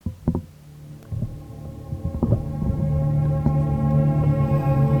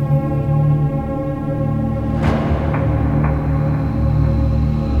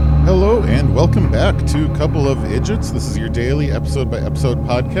welcome back to Couple of Idiots. This is your daily episode-by-episode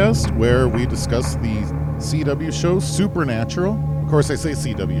podcast where we discuss the CW show Supernatural. Of course, I say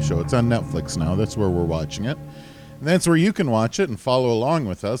CW show. It's on Netflix now. That's where we're watching it. And that's where you can watch it and follow along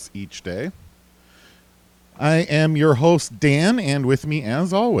with us each day. I am your host, Dan, and with me,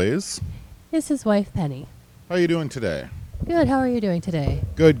 as always, is his wife, Penny. How are you doing today? Good. How are you doing today?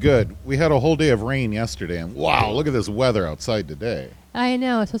 Good. We had a whole day of rain yesterday, and wow, look at this weather outside today. I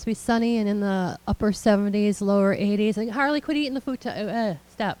know. It's supposed to be sunny and in the upper 70s, lower 80s. Like, Harley, quit eating the food.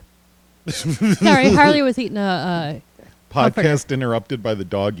 Stop. Sorry, Harley was eating a Podcast comforter. interrupted by the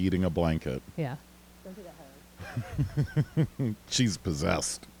dog eating a blanket. Yeah. Don't do that, Harley. She's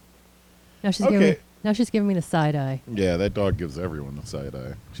possessed. Now she's Okay. giving me the side eye. Yeah, that dog gives everyone the side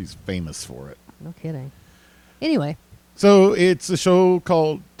eye. She's famous for it. No kidding. Anyway. So it's a show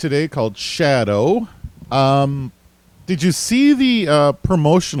called Shadow. Did you see the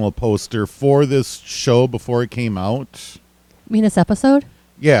promotional poster for this show before it came out? You mean this episode?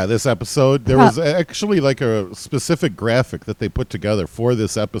 Yeah, this episode. There was actually like a specific graphic that they put together for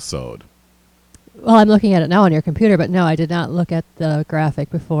this episode. Well, I'm looking at it now on your computer, but no, I did not look at the graphic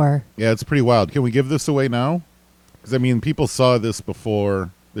before. Yeah, it's pretty wild. Can we give this away now? Because, I mean, people saw this before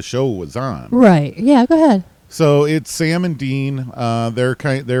the show was on. Right. Yeah, go ahead. So it's Sam and Dean.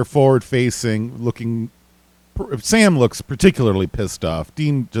 They're forward-facing, looking. Sam looks particularly pissed off.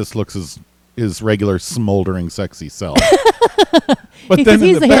 Dean just looks his regular smoldering, sexy self. But then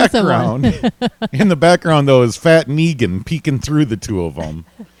in the background, though, is Fat Negan peeking through the two of them,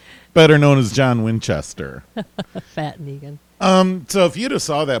 better known as John Winchester. Fat Negan. So if you'd have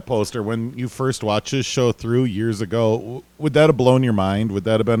saw that poster when you first watched this show through years ago, would that have blown your mind? Would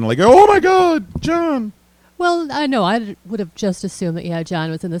that have been like, oh my God, John? Well, I know. I would have just assumed that, yeah, John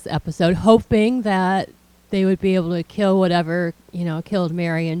was in this episode, hoping that they would be able to kill whatever, killed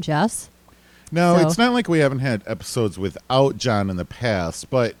Mary and Jess. No, So- it's not like we haven't had episodes without John in the past,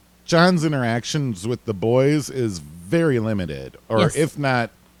 but John's interactions with the boys is very limited, or Yes. if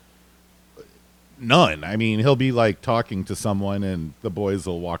not none. I mean, he'll be like talking to someone and the boys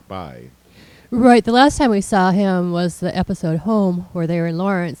will walk by. Right. The last time we saw him was the episode Home, where they were in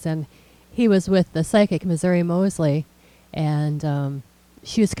Lawrence, and he was with the psychic, Missouri Mosley, and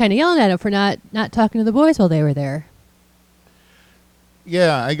she was kind of yelling at him for not talking to the boys while they were there.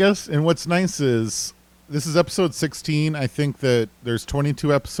 Yeah, I guess. And what's nice is this is episode 16. I think that there's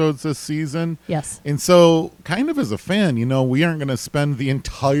 22 episodes this season. Yes. And so kind of as a fan, we aren't going to spend the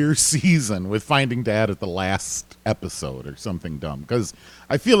entire season with finding Dad at the last episode or something dumb. Because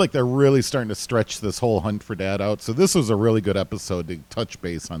I feel like they're really starting to stretch this whole hunt for Dad out. So this was a really good episode to touch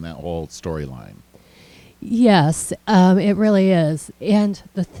base on that whole storyline. Yes, it really is. And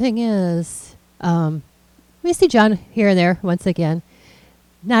the thing is, we see John here and there once again.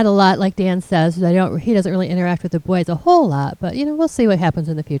 Not a lot, like Dan says. He doesn't really interact with the boys a whole lot, but we'll see what happens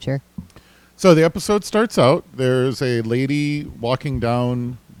in the future. So the episode starts out. There's a lady walking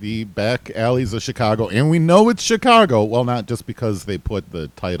down the back alleys of Chicago, and we know it's Chicago. Well, not just because they put the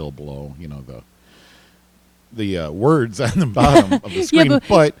title below, the words on the bottom of the screen,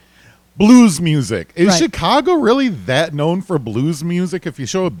 but blues music. Is Right. Chicago really that known for blues music? If you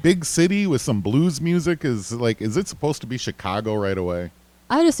show a big city with some blues music, is it supposed to be Chicago right away?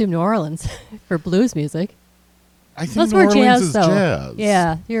 I'd assume New Orleans for blues music. I think That's New more Orleans jazz, is though. jazz.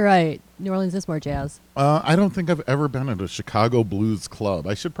 Yeah, you're right. New Orleans is more jazz. I don't think I've ever been at a Chicago blues club.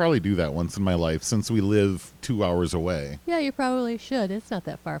 I should probably do that once in my life since we live 2 hours away. Yeah, you probably should. It's not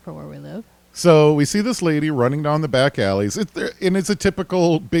that far from where we live. So we see this lady running down the back alleys, and it's a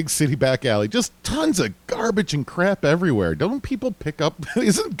typical big city back alley. Just tons of garbage and crap everywhere. Don't people pick up?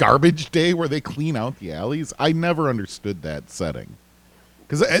 Isn't garbage day where they clean out the alleys? I never understood that setting.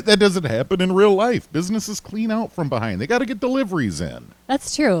 Because that doesn't happen in real life. Businesses clean out from behind. They got to get deliveries in.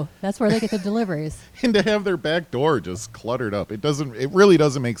 That's true. That's where they get the deliveries. And to have their back door just cluttered up, it really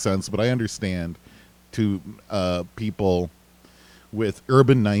doesn't make sense, but I understand to people with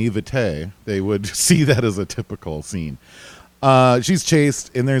urban naivete, they would see that as a typical scene. She's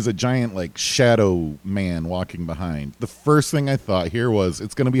chased, and there's a giant, shadow man walking behind. The first thing I thought here was,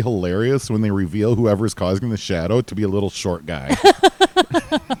 it's going to be hilarious when they reveal whoever's causing the shadow to be a little short guy.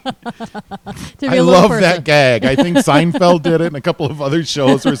 I love that gag. I think Seinfeld did it and a couple of other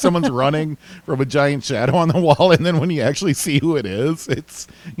shows where someone's running from a giant shadow on the wall, and then when you actually see who it is, it's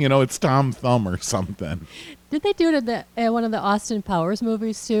Tom Thumb or something. Did they do it at one of the Austin Powers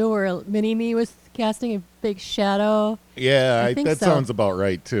movies, too, where Mini-Me was casting a big shadow? Yeah, I think that so. sounds about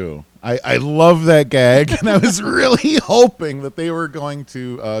right, too. I love that gag, and I was really hoping that they were going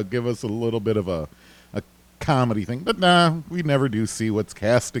to give us a little bit of a comedy thing. But nah, we never do see what's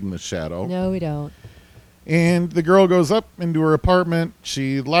casting the shadow. No, we don't. And the girl goes up into her apartment.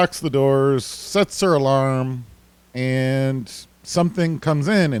 She locks the doors, sets her alarm, and something comes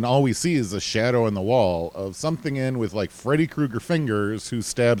in, and all we see is a shadow in the wall of something in with like Freddy Krueger fingers who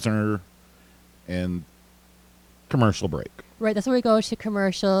stabs her. And commercial break. Right, that's where we go to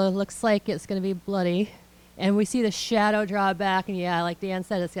commercial. It looks like it's going to be bloody. And we see the shadow draw back, and yeah, like Dan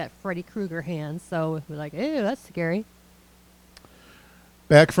said, it's got Freddy Krueger hands. So we're like, ew, that's scary.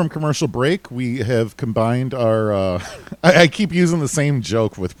 Back from commercial break, we have combined our... I keep using the same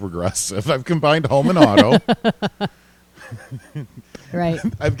joke with Progressive. I've combined home and auto. Right.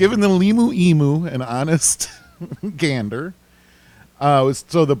 I've given the Limu Emu an honest gander.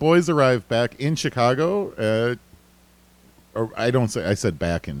 So the boys arrive back in Chicago. I said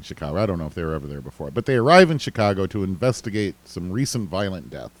back in Chicago. I don't know if they were ever there before. But they arrive in Chicago to investigate some recent violent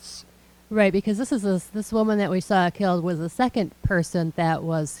deaths. Right, because this woman that we saw killed was the second person that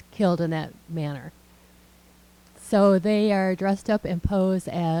was killed in that manner. So they are dressed up and pose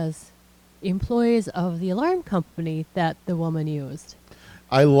as employees of the alarm company that the woman used.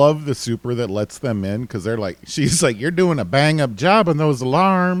 I love the super that lets them in because she's like, you're doing a bang up job on those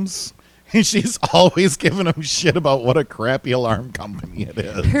alarms. And she's always giving them shit about what a crappy alarm company it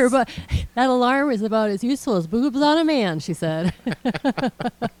is. That alarm is about as useful as boobs on a man, she said.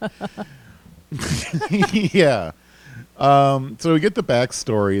 Yeah. So we get the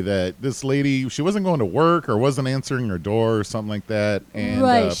backstory that this lady, she wasn't going to work or wasn't answering her door or something like that. And,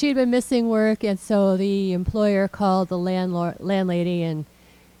 right. She'd been missing work, and so the employer called the landlady, and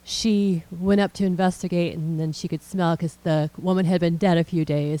she went up to investigate, and then she could smell because the woman had been dead a few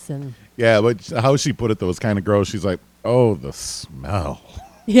days. And yeah, but how she put it, though, was kind of gross. She's like, oh, the smell.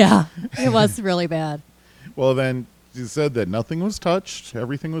 Yeah, it was really bad. Well, then she said that nothing was touched.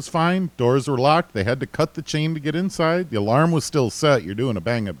 Everything was fine. Doors were locked. They had to cut the chain to get inside. The alarm was still set. You're doing a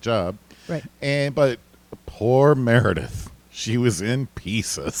bang-up job. Right. But poor Meredith, she was in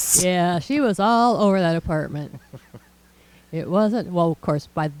pieces. Yeah, she was all over that apartment. It wasn't, well, of course,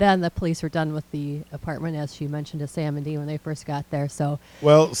 by then the police were done with the apartment, as she mentioned to Sam and Dean when they first got there. So,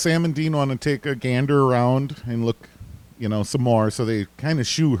 well, Sam and Dean want to take a gander around and look, some more. So they kind of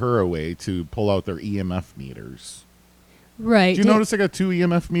shoo her away to pull out their EMF meters. Right. Did you notice I got 2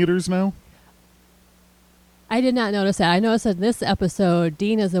 EMF meters now? I did not notice that. I noticed that in this episode,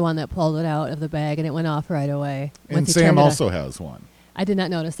 Dean is the one that pulled it out of the bag, and it went off right away. And Sam also has one. I did not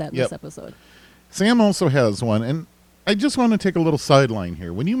notice that in this episode. Sam also has one, and I just want to take a little sideline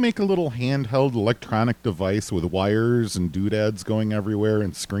here. When you make a little handheld electronic device with wires and doodads going everywhere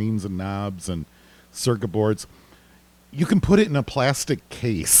and screens and knobs and circuit boards, you can put it in a plastic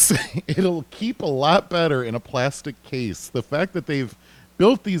case. It'll keep a lot better in a plastic case. The fact that they've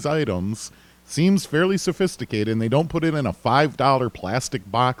built these items seems fairly sophisticated, and they don't put it in a $5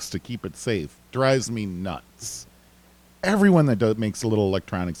 plastic box to keep it safe. Drives me nuts. Everyone that makes little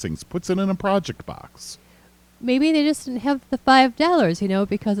electronics things puts it in a project box. Maybe they just didn't have the $5,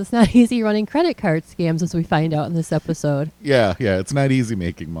 because it's not easy running credit card scams, as we find out in this episode. Yeah, it's not easy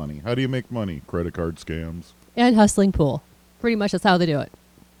making money. How do you make money? Credit card scams. And hustling pool. Pretty much that's how they do it.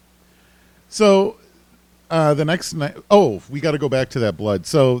 So the next night, we got to go back to that blood.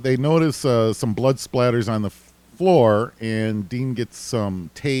 So they notice some blood splatters on the floor, and Dean gets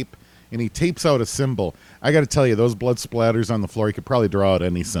some tape, and he tapes out a symbol. I got to tell you, those blood splatters on the floor, you could probably draw out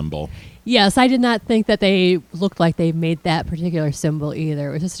any symbol. Yes, I did not think that they looked like they made that particular symbol either.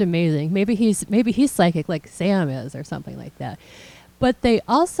 It was just amazing. Maybe he's psychic like Sam is or something like that. But they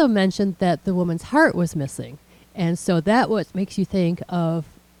also mentioned that the woman's heart was missing. And so that what makes you think of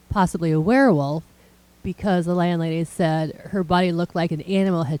possibly a werewolf, because the landlady said her body looked like an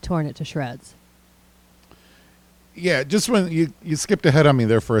animal had torn it to shreds. Yeah, just when you skipped ahead on me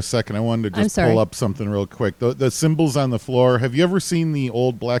there for a second, I wanted to just pull up something real quick. The symbols on the floor. Have you ever seen the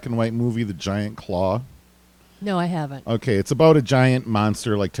old black and white movie, The Giant Claw? No, I haven't. Okay, it's about a giant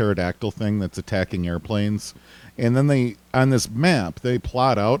monster like pterodactyl thing that's attacking airplanes. And then on this map, they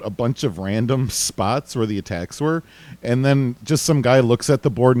plot out a bunch of random spots where the attacks were. And then just some guy looks at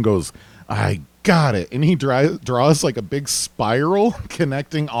the board and goes, I got it. And he draws like a big spiral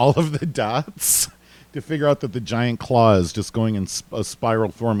connecting all of the dots to figure out that the giant claw is just going in a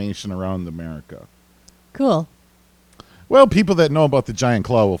spiral formation around America. Cool. Well, people that know about the giant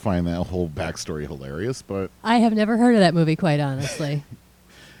claw will find that whole backstory hilarious, but I have never heard of that movie, quite honestly.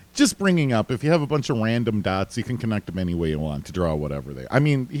 Just bringing up, if you have a bunch of random dots, you can connect them any way you want to draw whatever they... I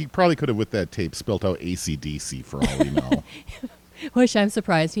mean, he probably could have, with that tape, spelt out AC/DC for all we know. Which I'm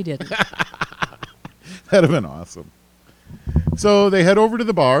surprised he didn't. That'd have been awesome. So they head over to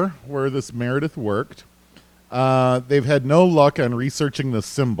the bar where this Meredith worked. They've had no luck on researching the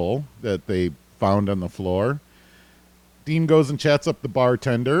symbol that they found on the floor. Dean goes and chats up the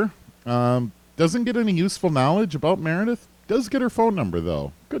bartender. Doesn't get any useful knowledge about Meredith. Does get her phone number,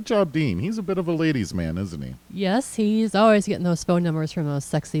 though. Good job, Dean. He's a bit of a ladies' man, isn't he? Yes, he's always getting those phone numbers from those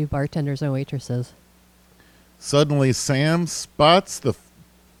sexy bartenders and waitresses. Suddenly, Sam spots the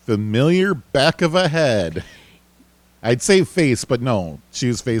familiar back of a head. I'd say face, but no, she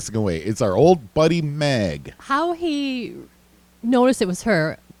was facing away. It's our old buddy Meg. How he noticed it was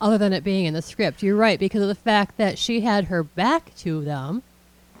her, other than it being in the script, you're right, because of the fact that she had her back to them.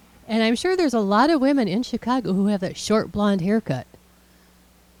 And I'm sure there's a lot of women in Chicago who have that short blonde haircut.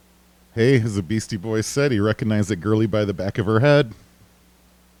 Hey, as the Beastie Boys said, he recognized that girlie by the back of her head.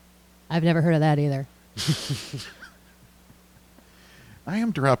 I've never heard of that either. I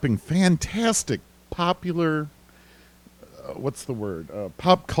am dropping fantastic popular,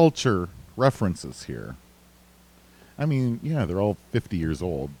 pop culture references here. I mean, yeah, they're all 50 years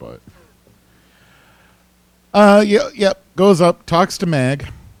old, but... goes up, talks to Meg,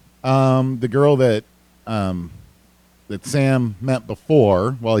 the girl that Sam met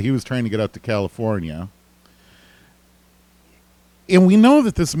before while he was trying to get out to California. And we know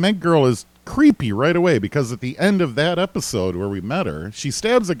that this Meg girl is creepy right away because at the end of that episode where we met her, she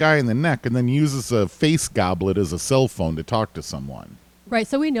stabs a guy in the neck and then uses a face goblet as a cell phone to talk to someone. Right,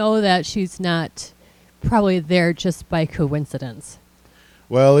 so we know that she's not probably there just by coincidence.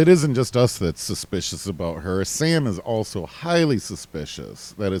 Well, it isn't just us that's suspicious about her. Sam is also highly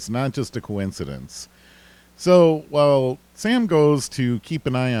suspicious that it's not just a coincidence. So while Sam goes to keep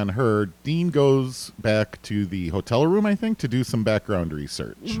an eye on her, Dean goes back to the hotel room, I think, to do some background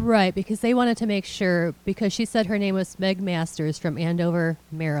research. Right, because they wanted to make sure, because she said her name was Meg Masters from Andover,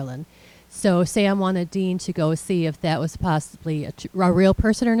 Maryland. So Sam wanted Dean to go see if that was possibly a real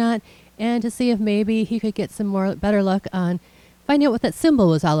person or not, and to see if maybe he could get some better luck on finding out what that symbol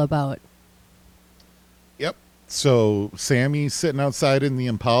was all about. Yep. So Sammy's sitting outside in the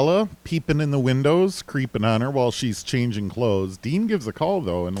Impala, peeping in the windows, creeping on her while she's changing clothes. Dean gives a call,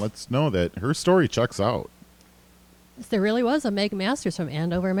 though, and lets know that her story checks out. Yes, there really was a Meg Masters from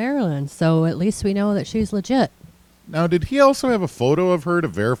Andover, Maryland, so at least we know that she's legit. Now, did he also have a photo of her to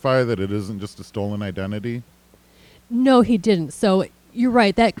verify that it isn't just a stolen identity? No, he didn't. So you're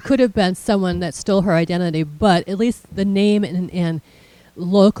right. That could have been someone that stole her identity, but at least the name and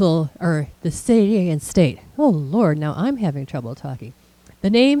local, or the city and state. Oh, Lord, now I'm having trouble talking. The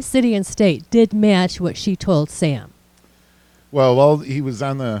name, city, and state did match what she told Sam. Well, while he was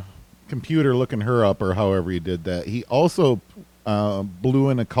on the computer looking her up, or however he did that, he also blew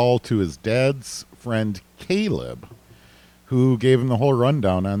in a call to his dad's friend, Caleb, who gave him the whole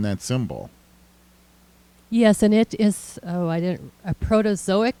rundown on that symbol. Yes, and it is, a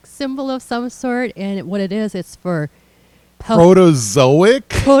protozoic symbol of some sort, and what it is, it's for health.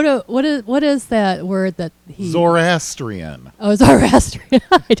 Protozoic? What is that word that he... Zoroastrian. Oh, Zoroastrian.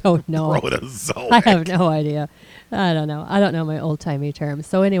 I don't know. Protozoic. I have no idea. I don't know. I don't know my old-timey terms.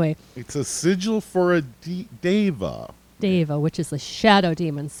 So anyway. It's a sigil for a Deva. Deva, which is the shadow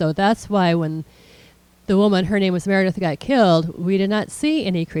demon. So that's why when the woman, her name was Meredith, got killed, we did not see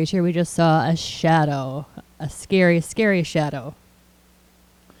any creature. We just saw a shadow, a scary, scary shadow.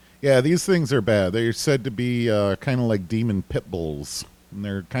 Yeah, these things are bad. They're said to be kind of like demon pit bulls, and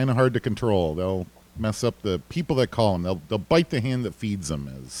they're kind of hard to control. They'll mess up the people that call them. They'll bite the hand that feeds them,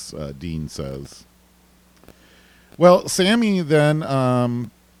 as Dean says. Well, Sammy then,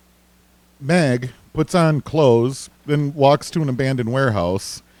 Meg, puts on clothes, then walks to an abandoned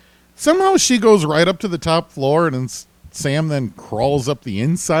warehouse. Somehow she goes right up to the top floor, and then Sam then crawls up the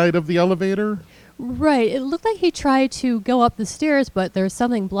inside of the elevator. Right. It looked like he tried to go up the stairs, but there's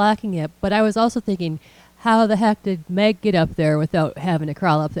something blocking it. But I was also thinking, how the heck did Meg get up there without having to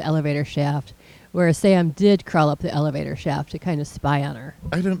crawl up the elevator shaft, where Sam did crawl up the elevator shaft to kind of spy on her?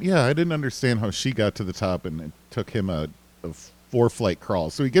 I didn't understand how she got to the top, and it took him a 4-flight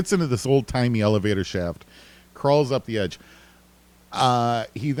crawl. So he gets into this old-timey elevator shaft, crawls up the edge.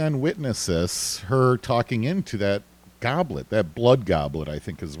 He then witnesses her talking into that goblet, that blood goblet, I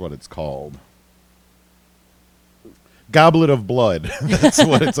think is what it's called. Goblet of blood. That's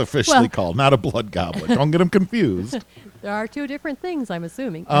what it's officially called, not a blood goblet. Don't get them confused. There are two different things, I'm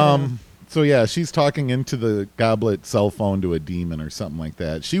assuming. So yeah, she's talking into the goblet cell phone to a demon or something like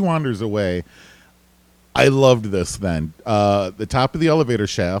that. She wanders away. I loved this then. The top of the elevator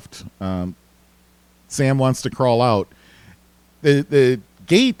shaft, Sam wants to crawl out. The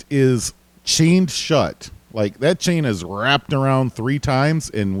gate is chained shut. Like, that chain is wrapped around 3 times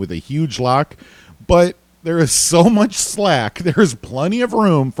and with a huge lock. But there is so much slack. There's plenty of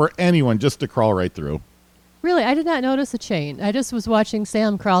room for anyone just to crawl right through. Really, I did not notice a chain. I just was watching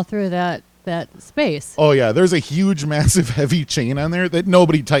Sam crawl through that space. Oh yeah, there's a huge, massive, heavy chain on there that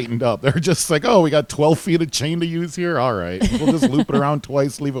nobody tightened up. They're just like, oh, we got 12 feet of chain to use here. All right, we'll just loop it around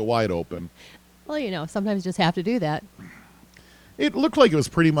twice, leave it wide open. Well, sometimes you just have to do that. It looked like it was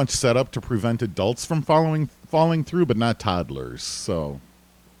pretty much set up to prevent adults from falling through, but not toddlers. So,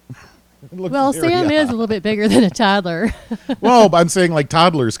 it looked Well, very Sam is a little bit bigger than a toddler. Well, I'm saying like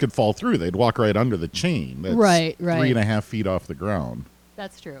toddlers could fall through. They'd walk right under the chain. That's Right. 3.5 feet off the ground.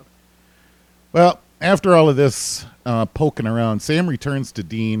 That's true. Well, after all of this poking around, Sam returns to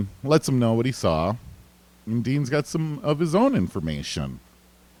Dean, lets him know what he saw, and Dean's got some of his own information.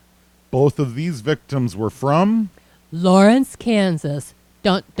 Both of these victims were from... Lawrence, Kansas.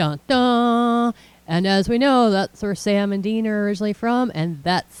 Dun, dun, dun. And as we know, that's where Sam and Dean are originally from, and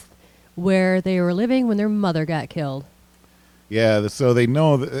that's where they were living when their mother got killed. Yeah, so they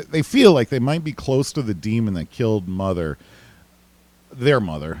know, they feel like they might be close to the demon that killed mother. Their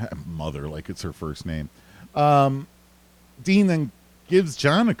mother, like it's her first name. Dean then gives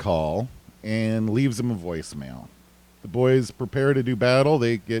John a call and leaves him a voicemail. The boys prepare to do battle.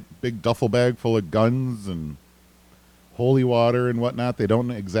 They get big duffel bag full of guns and holy water and whatnot. They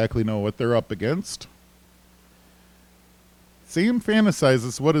don't exactly know what they're up against. Sam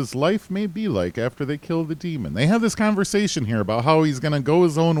fantasizes what his life may be like after they kill the demon. They have this conversation here about how he's going to go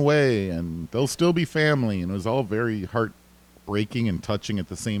his own way and they'll still be family, and it was all very heartbreaking and touching at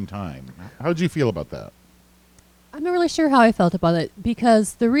the same time. How'd you feel about that? I'm not really sure how I felt about it,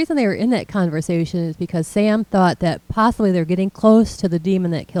 because the reason they were in that conversation is because Sam thought that possibly they're getting close to the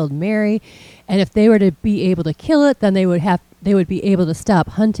demon that killed Mary, and if they were to be able to kill it, then they would be able to stop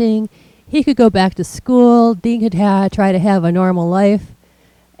hunting. He could go back to school. Dean could try to have a normal life,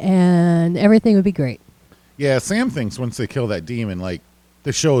 and everything would be great. Yeah, Sam thinks once they kill that demon, like,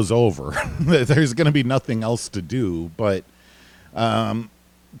 the show's over. There's going to be nothing else to do, but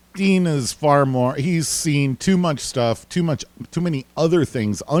Dean is far more, he's seen too much stuff, too many other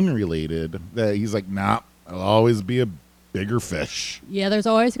things unrelated, that he's like, nah, I'll always be a bigger fish. Yeah, there's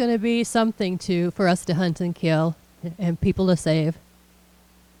always going to be something for us to hunt and kill and people to save.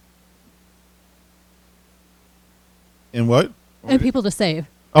 And what? And people to save.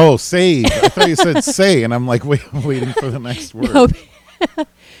 Oh, save. I thought you said say, and I'm like waiting for the next word. No,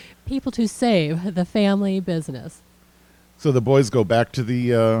 people to save the family business. So the boys go back to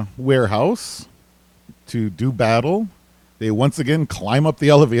the warehouse to do battle. They once again climb up the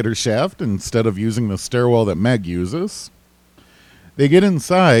elevator shaft instead of using the stairwell that Meg uses. They get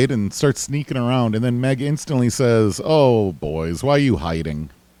inside and start sneaking around, and then Meg instantly says, "Oh, boys, why are you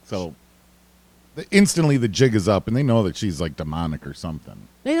hiding?" So instantly the jig is up, and they know that she's like demonic or something.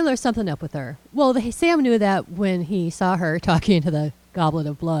 They know there's something up with her. Well, Sam knew that when he saw her talking to the goblet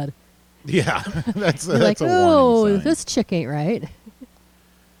of blood. Yeah, that's You're like, like, a oh, warning sign. this chick ain't right.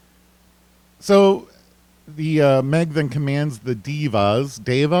 So the Meg then commands the Devas.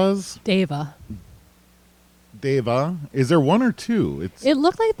 Deva. Is there one or two? It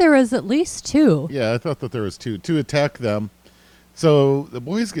looked like there was at least two. Yeah, I thought that there was two to attack them. So the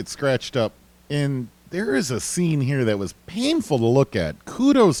boys get scratched up, and there is a scene here that was painful to look at.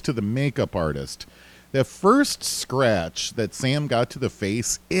 Kudos to the makeup artist. The first scratch that Sam got to the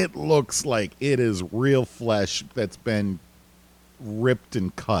face, it looks like it is real flesh that's been ripped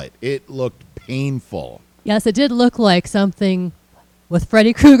and cut. It looked painful. Yes, it did look like something with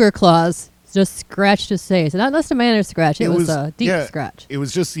Freddy Krueger claws just scratched his face. Not just a minor scratch. It was a deep scratch. It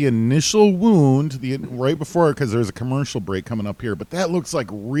was just the initial wound right before, because there's a commercial break coming up here, but that looks like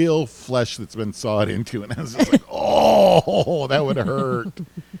real flesh that's been sawed into, and I was just like, oh, that would hurt.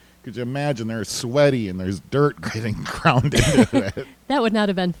 Could you imagine? They're sweaty and there's dirt getting ground into it. That would not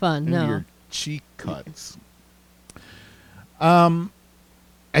have been fun, into no. your cheek cuts.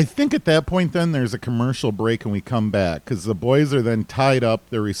 I think at that point then there's a commercial break and we come back, because the boys are then tied up,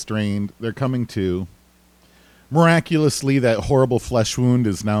 they're restrained, they're coming to. Miraculously, that horrible flesh wound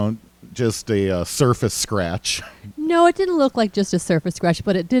is now just a surface scratch. No, it didn't look like just a surface scratch,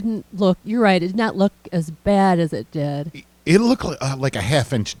 but it didn't look, you're right, it did not look as bad as it did. It looked like a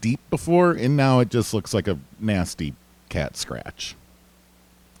half-inch deep before, and now it just looks like a nasty cat scratch.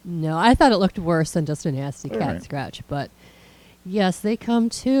 No, I thought it looked worse than just a nasty cat right. scratch. But yes, they come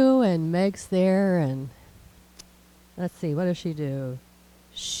to, and Meg's there, and let's see, what does she do?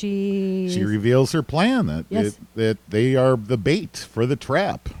 She reveals her plan that Yes. that they are the bait for the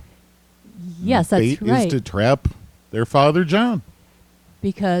trap. Yes, the that's bait right. is to trap their father, John.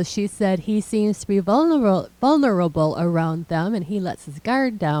 Because she said he seems to be vulnerable around them, and he lets his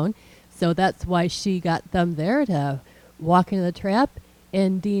guard down. So that's why she got them there to walk into the trap.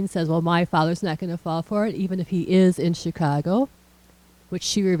 And Dean says, well, my father's not going to fall for it, even if he is in Chicago, which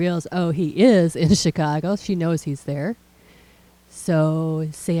she reveals, oh, he is in Chicago. She knows he's there. So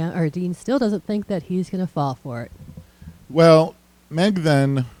Dean still doesn't think that he's going to fall for it. Well, Meg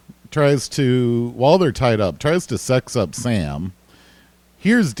then tries to, while they're tied up, tries to sex up Sam.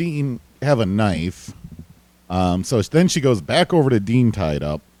 Hears Dean have a knife. So then she goes back over to Dean tied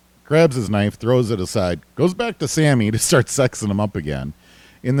up, grabs his knife, throws it aside, goes back to Sammy to start sexing him up again.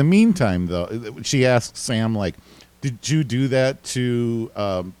 In the meantime, though, she asks Sam, like, did you do that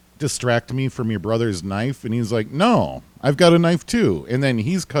to distract me from your brother's knife? And he's like, no, I've got a knife too. And then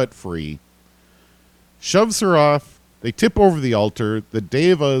he's cut free, shoves her off. They tip over the altar. The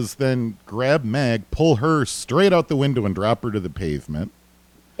Devas then grab Meg, pull her straight out the window and drop her to the pavement.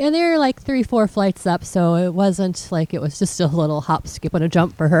 And they're like 3-4 flights up, so it wasn't like it was just a little hop, skip, and a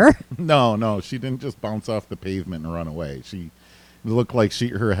jump for her. No, she didn't just bounce off the pavement and run away. It looked like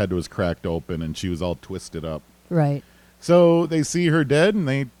her head was cracked open and she was all twisted up. Right. So they see her dead and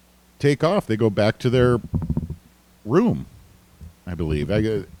they take off. They go back to their room, I believe.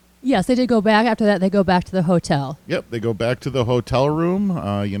 Yes, they did go back. After that, they go back to the hotel. Yep, they go back to the hotel room.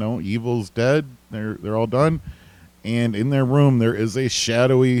 Evil's dead. They're all done. And in their room, there is a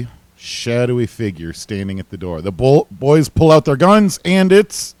shadowy figure standing at the door. The boys pull out their guns, and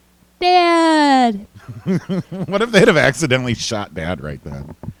it's Dad! What if they'd have accidentally shot Dad right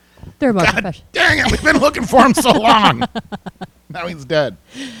then? They're more God professional. dang it, we've been looking for him so long. Now he's dead.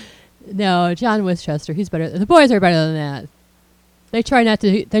 No, John Winchester, he's better. The boys are better than that. They try not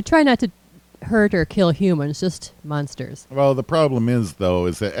to hurt or kill humans, just monsters. Well, the problem is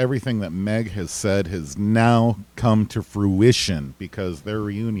that everything that Meg has said has now come to fruition because their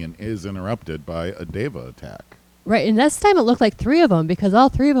reunion is interrupted by a Deva attack. Right, and this time it looked like 3 of them because all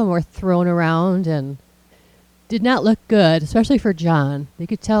 3 of them were thrown around and did not look good, especially for John. You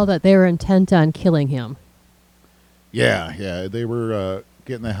could tell that they were intent on killing him. Yeah, they were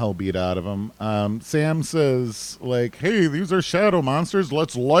getting the hell beat out of him. Sam says, like, hey, these are shadow monsters.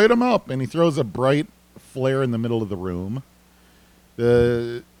 Let's light them up. And he throws a bright flare in the middle of the room.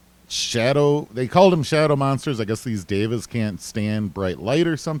 They called them shadow monsters. I guess these Devas can't stand bright light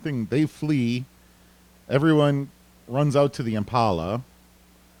or something. They flee. Everyone runs out to the Impala.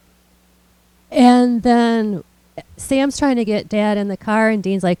 And then Sam's trying to get Dad in the car, and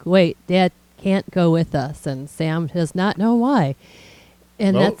Dean's like, wait, Dad can't go with us. And Sam does not know why.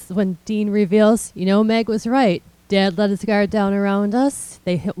 And that's when Dean reveals, Meg was right. Dad let his guard down around us.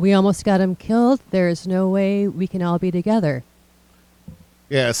 We almost got him killed. There is no way we can all be together.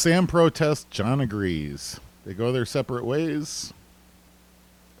 Yeah, Sam protests. John agrees. They go their separate ways.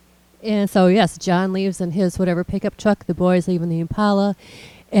 And so, yes, John leaves in his whatever pickup truck. The boys leave in the Impala.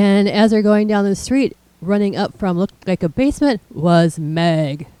 And as they're going down the street, running up from looked like a basement was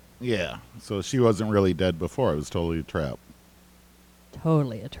Meg. Yeah, so she wasn't really dead before. It was totally a trap.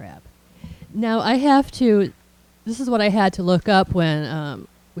 Totally a trap. Now, this is what I had to look up when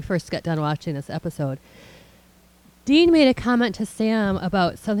we first got done watching this episode. Dean made a comment to Sam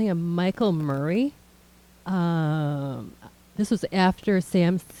about something of Michael Murray. This was after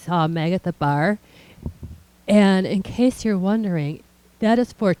Sam saw Meg at the bar. And in case you're wondering, that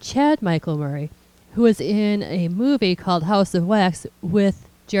is for Chad Michael Murray, who was in a movie called House of Wax with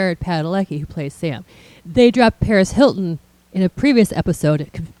Jared Padalecki, who plays Sam. They dropped Paris Hilton in a previous episode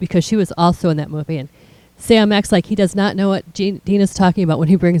because she was also in that movie. And Sam acts like he does not know what Dean is talking about when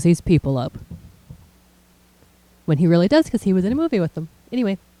he brings these people up. When he really does, because he was in a movie with them.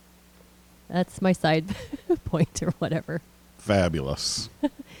 Anyway, that's my side point or whatever. Fabulous.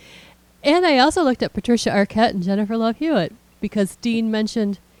 And I also looked at Patricia Arquette and Jennifer Love Hewitt because Dean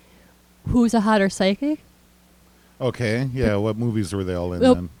mentioned who's a hotter psychic. Okay, yeah, what movies were they all in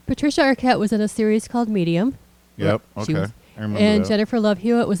Well, then? Patricia Arquette was in a series called Medium. Yep, She okay. was- I remember And that. Jennifer Love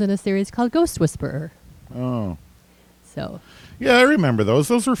Hewitt was in a series called Ghost Whisperer. Oh. So Yeah, I remember those.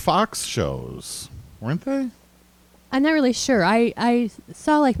 Those were Fox shows, weren't they? I'm not really sure. I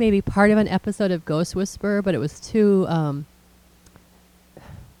saw like maybe part of an episode of Ghost Whisperer, but it was too...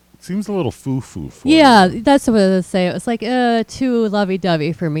 It seems a little foo-foo for yeah, you. that's what I was say. It was like too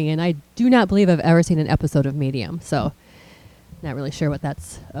lovey-dovey for me, and I do not believe I've ever seen an episode of Medium, so not really sure what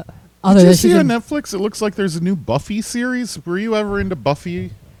that's... other Did you than see she's on in- Netflix? It looks like there's a new Buffy series. Were you ever into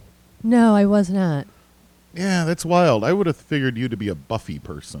Buffy? No, I was not. Yeah, that's wild. I would have figured you to be a Buffy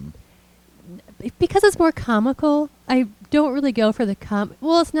person. Because it's more comical, I don't really go for the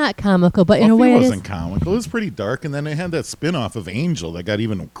well, it's not comical, but in a Buffy way it wasn't is. comical. It was pretty dark, and then it had that spin-off of Angel that got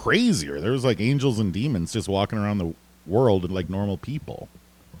even crazier. There was like angels and demons just walking around the world like normal people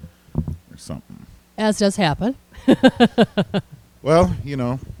or something. As does happen. Well,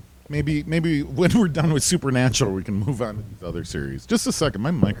 maybe when we're done with Supernatural, we can move on to these other series. Just a second,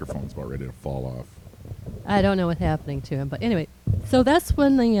 my microphone's about ready to fall off. I don't know what's happening to him, but anyway, so that's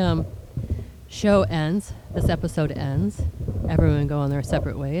when the show ends. This episode ends. Everyone going their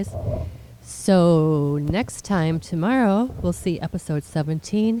separate ways. So next time, tomorrow, we'll see episode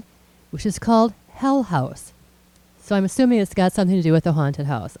 17, which is called Hell House. So I'm assuming it's got something to do with the haunted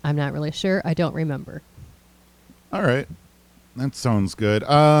house. I'm not really sure. I don't remember. All right. That sounds good.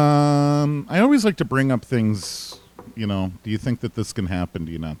 I always like to bring up things, do you think that this can happen?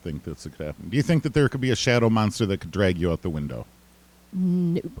 Do you not think this could happen? Do you think that there could be a shadow monster that could drag you out the window?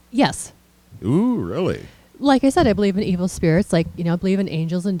 Yes. Ooh, really? Like I said, I believe in evil spirits. I believe in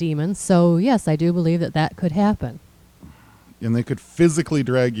angels and demons. So, yes, I do believe that could happen. And they could physically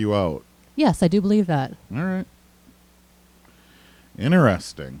drag you out? Yes, I do believe that. All right.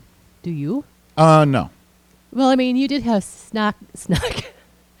 Interesting. Do you? No. Well, I mean, you did have Sock Snake.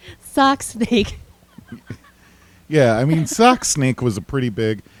 Yeah, I mean, Sock Snake was a pretty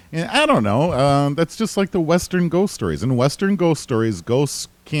big... And I don't know. That's just like the Western ghost stories. In Western ghost stories, ghosts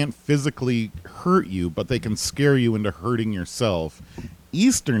can't physically hurt you, but they can scare you into hurting yourself.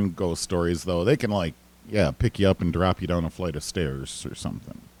 Eastern ghost stories, though, they can, pick you up and drop you down a flight of stairs or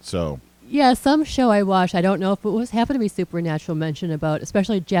something. So... Yeah, some show I watched, I don't know if it happened to be Supernatural, mentioned about,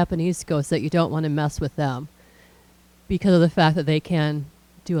 especially Japanese ghosts, that you don't want to mess with them because of the fact that they can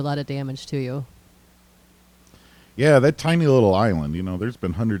do a lot of damage to you. Yeah, that tiny little island, there's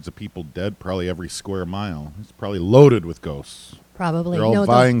been hundreds of people dead probably every square mile. It's probably loaded with ghosts. Probably. They're all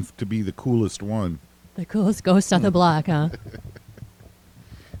vying to be the coolest one. The coolest ghost on the block, huh?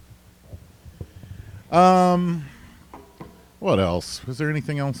 What else? Was there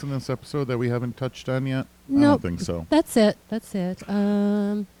anything else in this episode that we haven't touched on yet? No, I don't think so. That's it.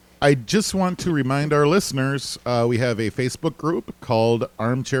 I just want to remind our listeners, we have a Facebook group called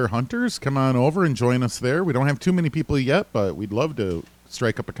Armchair Hunters. Come on over and join us there. We don't have too many people yet, but we'd love to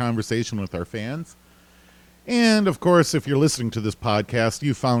strike up a conversation with our fans. And, of course, if you're listening to this podcast,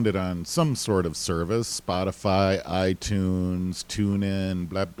 you found it on some sort of service, Spotify, iTunes, TuneIn,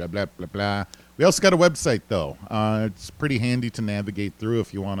 blah, blah, blah, blah, blah. We also got a website, though. It's pretty handy to navigate through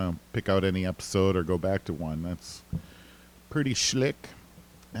if you want to pick out any episode or go back to one. That's pretty schlick.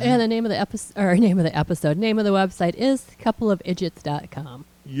 And the name of the website is coupleofidiots.com.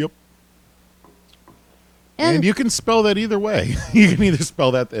 Yep. And you can spell that either way. You can either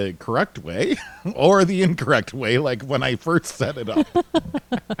spell that the correct way or the incorrect way, like when I first set it up.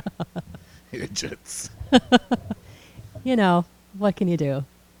 Idiots. What can you do?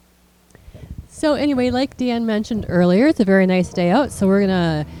 So anyway, like Dan mentioned earlier, it's a very nice day out, so we're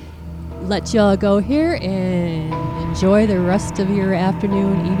going to let y'all go here and enjoy the rest of your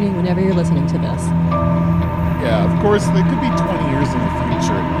afternoon, evening, whenever you're listening to this. Yeah, of course, they could be 20 years in the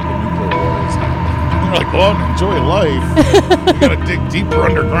future and a nuclear war is happening. You're like, well, enjoy life. You got to dig deeper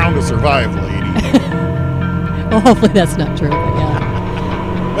underground to survive, lady. Well, hopefully that's not true, but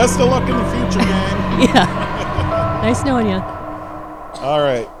yeah. Best of luck in the future, gang. Yeah. Nice knowing you. All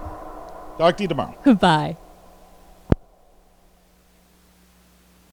right. Talk to you tomorrow. Bye.